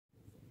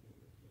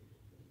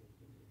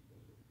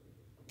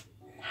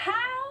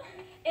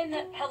in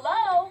the...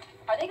 Hello?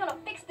 Are they gonna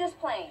fix this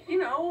plane? You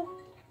know,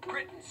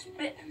 grit and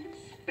spit and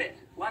spit.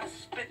 A lot of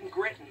spit and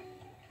grit and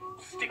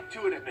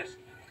stick-to-itiveness.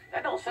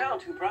 That don't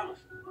sound too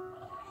promising.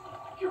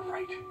 You're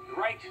right. You're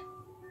right.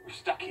 We're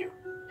stuck here.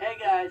 Hey,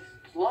 guys.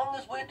 As long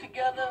as we're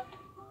together,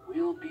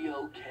 we'll be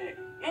okay.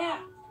 Yeah.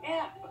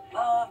 But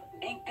love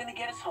ain't gonna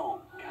get us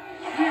home,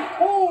 guys.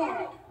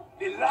 Behold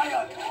the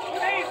lion!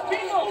 Hey, it's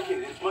Bingo! Okay,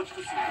 there's much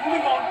to see.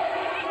 Moving on.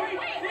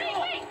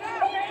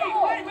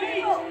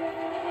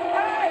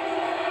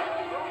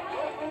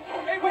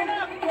 Hey, wait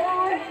up!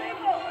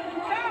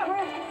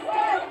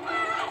 Stop!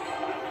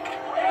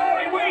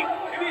 Hey, wait!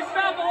 If you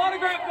stop, I'll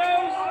autograph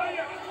those!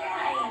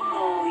 I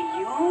know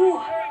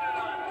you.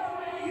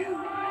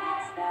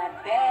 It's that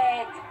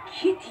bad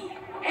kitty.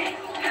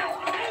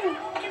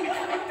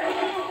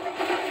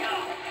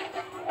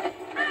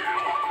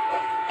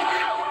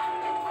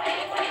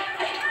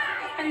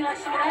 How do you like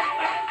some of that?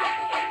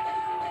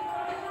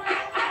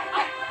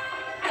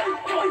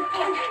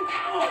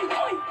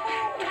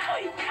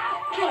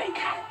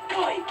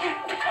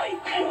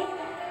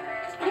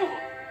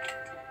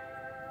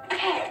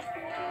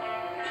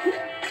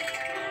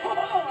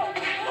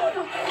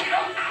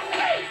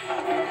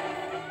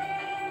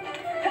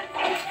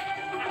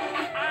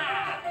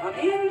 I'm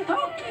in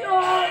Tokyo!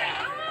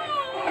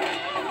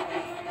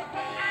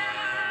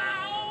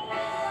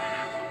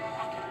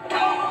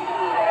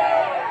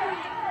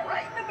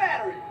 Right in the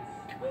battery!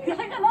 You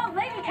think an old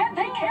lady can't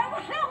take care of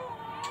herself?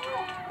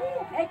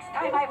 Next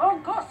time I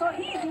won't go so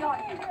easy on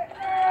you.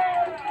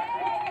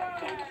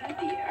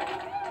 Thank you, dear.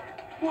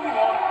 Moving on.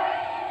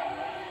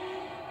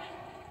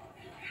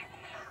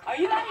 Are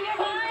you out of your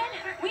mind?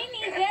 We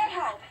need their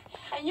help.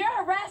 And you're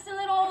harassing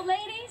little old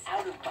ladies?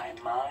 Out of my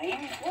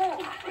mind?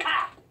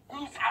 Ha!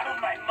 Who's out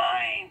of my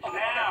mind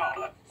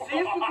now? See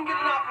if we can get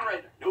an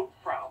operator. No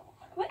problem.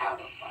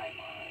 Out of my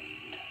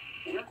mind.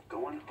 We're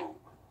going home.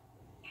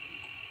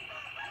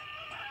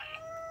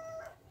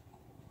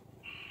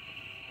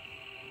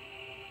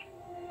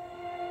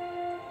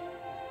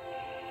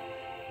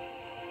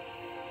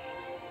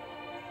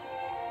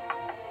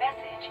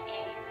 Message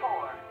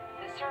E4.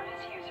 The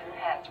service user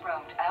has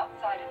roamed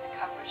outside of the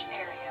coverage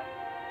area.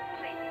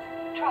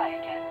 Please try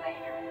again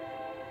later.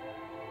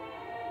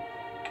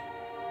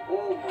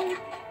 Oh, boy.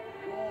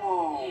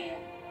 Whoa.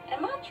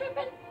 Am I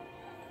tripping?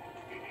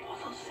 All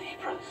those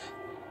zebras.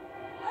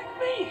 Like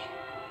me.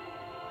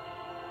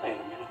 Wait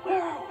a minute,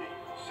 where are we?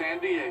 San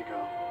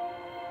Diego.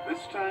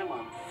 This time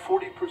I'm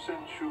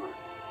 40% sure.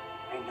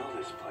 I know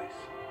this place.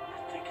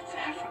 I think it's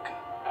Africa.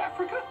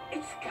 Africa?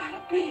 It's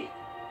gotta be.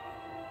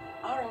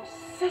 Our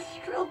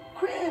ancestral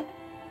grid.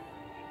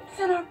 It's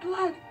in our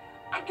blood.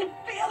 I can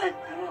feel it.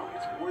 No,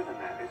 it's more than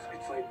that.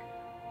 It's like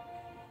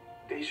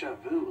déjà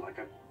vu, like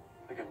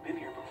I've been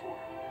here before.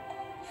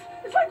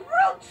 It's like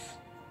roots.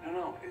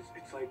 No,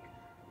 it's like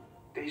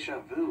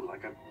déjà vu,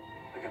 like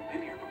I've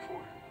been here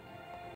before.